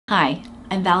Hi,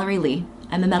 I'm Valerie Lee.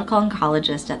 I'm a medical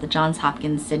oncologist at the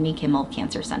Hopkins Sidney Kimmel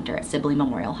Cancer Center at Sibley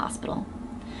Memorial Hospital.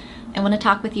 I want to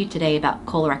talk with you today about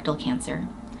colorectal cancer.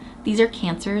 These are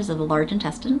cancers of the large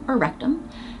intestine, or rectum,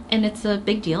 and it's a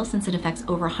big deal since it affects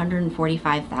over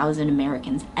 145,000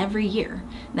 Americans every year.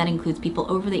 That includes people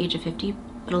over the age of 50,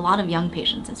 but a lot of young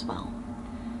patients as well.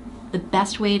 The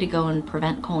best way to go and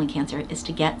prevent colon cancer is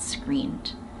to get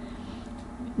screened.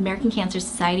 American Cancer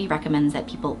Society recommends that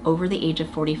people over the age of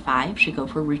 45 should go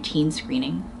for routine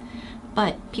screening.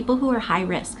 But people who are high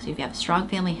risk, so if you have a strong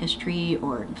family history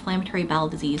or inflammatory bowel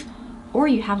disease, or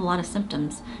you have a lot of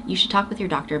symptoms, you should talk with your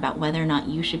doctor about whether or not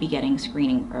you should be getting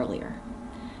screening earlier.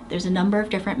 There's a number of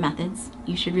different methods.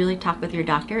 You should really talk with your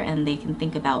doctor and they can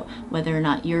think about whether or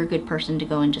not you're a good person to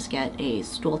go and just get a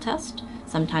stool test.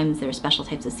 Sometimes there are special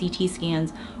types of CT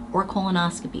scans or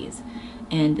colonoscopies,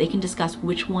 and they can discuss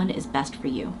which one is best for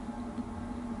you.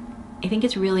 I think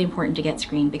it's really important to get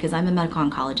screened because I'm a medical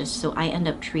oncologist, so I end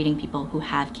up treating people who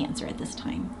have cancer at this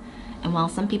time. And while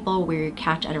some people we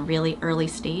catch at a really early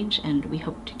stage and we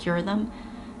hope to cure them,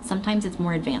 sometimes it's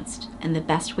more advanced. And the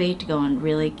best way to go and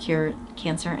really cure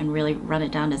cancer and really run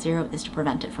it down to zero is to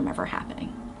prevent it from ever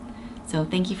happening. So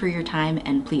thank you for your time,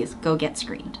 and please go get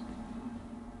screened.